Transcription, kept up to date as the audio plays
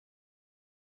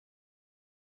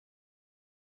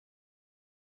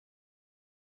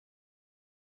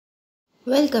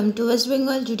Welcome to West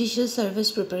Bengal Judicial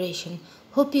Service preparation.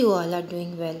 Hope you all are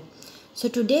doing well. So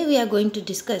today we are going to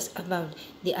discuss about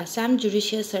the Assam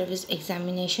Judicial Service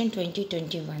Examination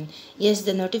 2021. Yes,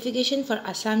 the notification for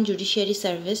Assam Judiciary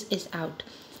Service is out.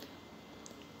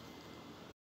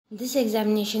 This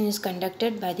examination is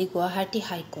conducted by the Guwahati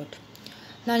High Court.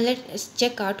 Now let's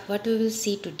check out what we will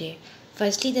see today.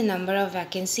 Firstly, the number of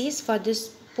vacancies for this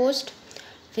post,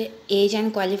 age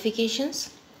and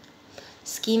qualifications,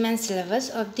 scheme and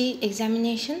syllabus of the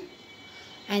examination,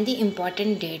 and the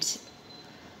important dates.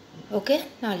 Okay,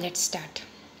 now let's start.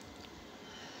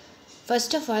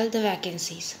 First of all, the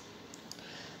vacancies.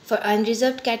 For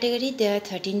unreserved category there are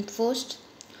 13 posts.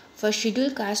 For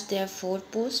scheduled caste there are 4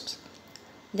 posts.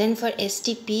 Then for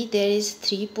STP there is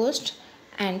 3 posts,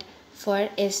 and for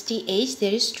STH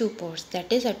there is 2 posts.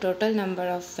 That is, a total number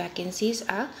of vacancies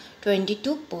are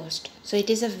 22 posts. So it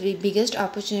is a biggest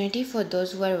opportunity for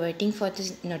those who are waiting for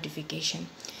this notification.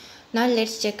 Now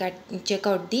let's check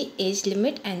out the age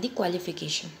limit and the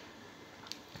qualification.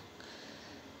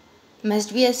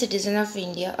 Must be a citizen of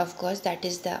India, of course, that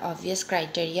is the obvious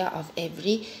criteria of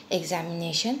every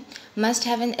examination. Must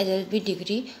have an LLB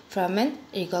degree from an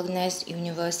recognized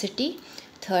university.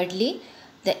 Thirdly,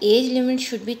 the age limit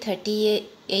should be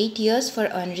 38 years for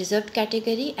unreserved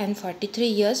category and 43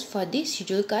 years for the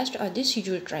scheduled caste or the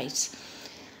scheduled tribes.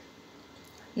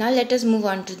 Now let us move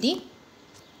on to the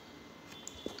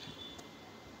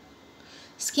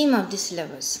scheme of the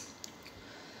syllabus.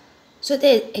 So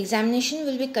the examination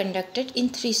will be conducted in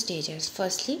 3 stages.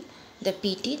 Firstly, the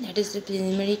PT, that is the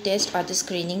preliminary test or the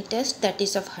screening test, that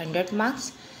is of 100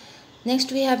 marks.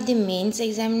 Next we have the mains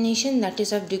examination, that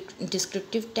is of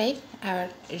descriptive type or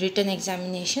written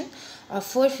examination of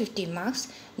 450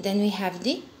 marks. Then we have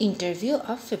the interview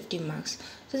of 50 marks.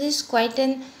 So this is quite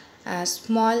a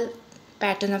small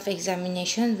pattern of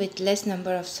examination with less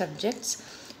number of subjects,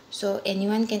 so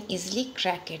anyone can easily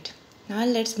crack it. Now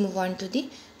let's move on to the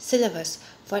syllabus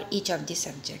for each of the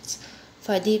subjects.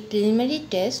 For the preliminary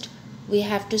test we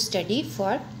have to study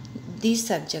for these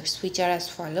subjects, which are as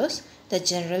follows: the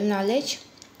general knowledge,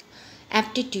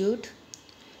 aptitude,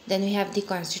 then we have the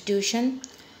constitution,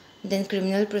 then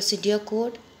criminal procedure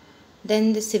code,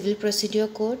 then the civil procedure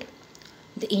code,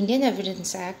 the Indian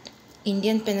Evidence Act,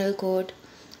 Indian Penal Code,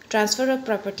 Transfer of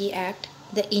Property Act,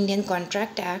 the Indian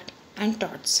Contract Act, and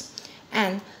torts.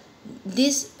 And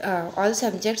these all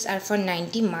subjects are for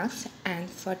 90 marks, and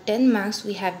for 10 marks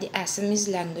we have the Assamese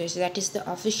language, that is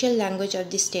the official language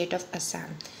of the state of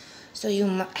Assam. So you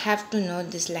have to know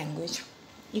this language.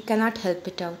 You cannot help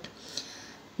it out.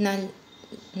 Now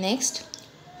next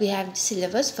we have the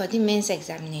syllabus for the mains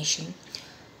examination.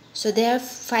 So there are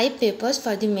 5 papers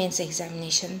for the mains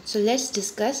examination. So let's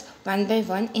discuss one by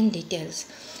one in details.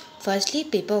 Firstly,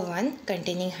 paper 1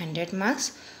 containing 100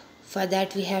 marks. For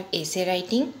that we have essay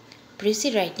writing,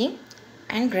 précis writing,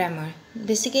 and grammar.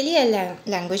 Basically a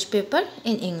language paper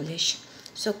in English.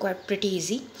 So quite pretty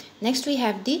easy. Next we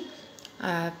have the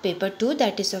paper 2,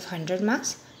 that is of 100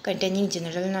 marks, containing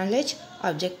general knowledge,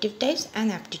 objective types,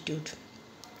 and aptitude.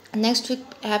 Next we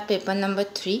have paper number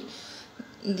 3.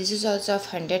 This is also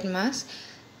of 100 marks,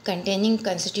 containing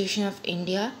Constitution of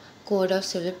India, Code of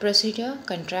Civil Procedure,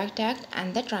 Contract Act,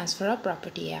 and the Transfer of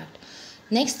Property Act.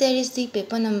 Next there is the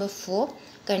paper number 4,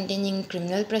 containing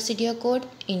Criminal Procedure Code,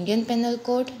 Indian Penal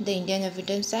Code, the Indian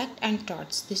Evidence Act, and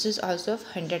torts. This is also of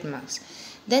 100 marks.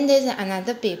 Then there is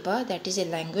another paper, that is a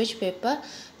language paper,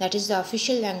 that is the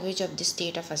official language of the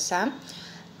state of Assam,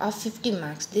 of 50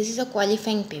 marks. This is a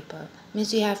qualifying paper,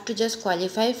 means you have to just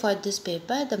qualify for this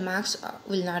paper. The marks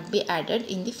will not be added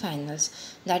in the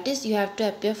finals. That is, you have to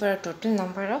appear for a total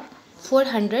number of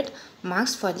 400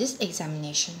 marks for this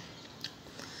examination.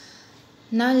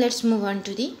 Now let's move on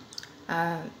to the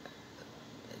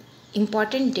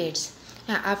important dates.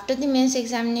 After the mains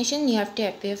examination you have to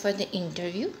appear for the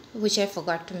interview, which I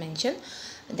forgot to mention,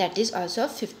 that is also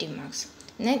 50 marks.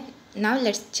 Now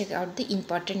let's check out the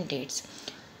important dates.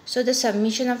 So the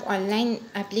submission of online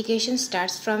application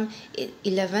starts from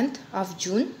 11th of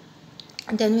June.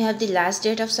 Then we have the last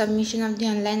date of submission of the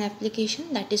online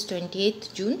application, that is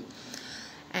 28th June.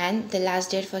 And the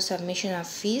last date for submission of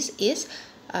fees is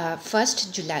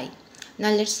 1st July. Now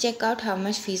let's check out how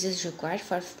much fees is required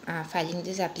for filing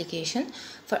this application.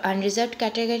 For unreserved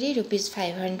category rupees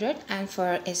 500, and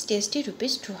for ST/ST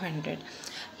rupees 200.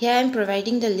 Here I am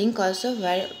providing the link also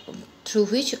through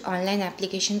which online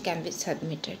application can be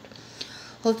submitted.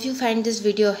 Hope you find this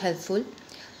video helpful.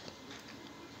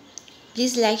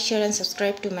 Please like, share, and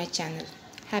subscribe to my channel.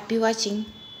 Happy watching.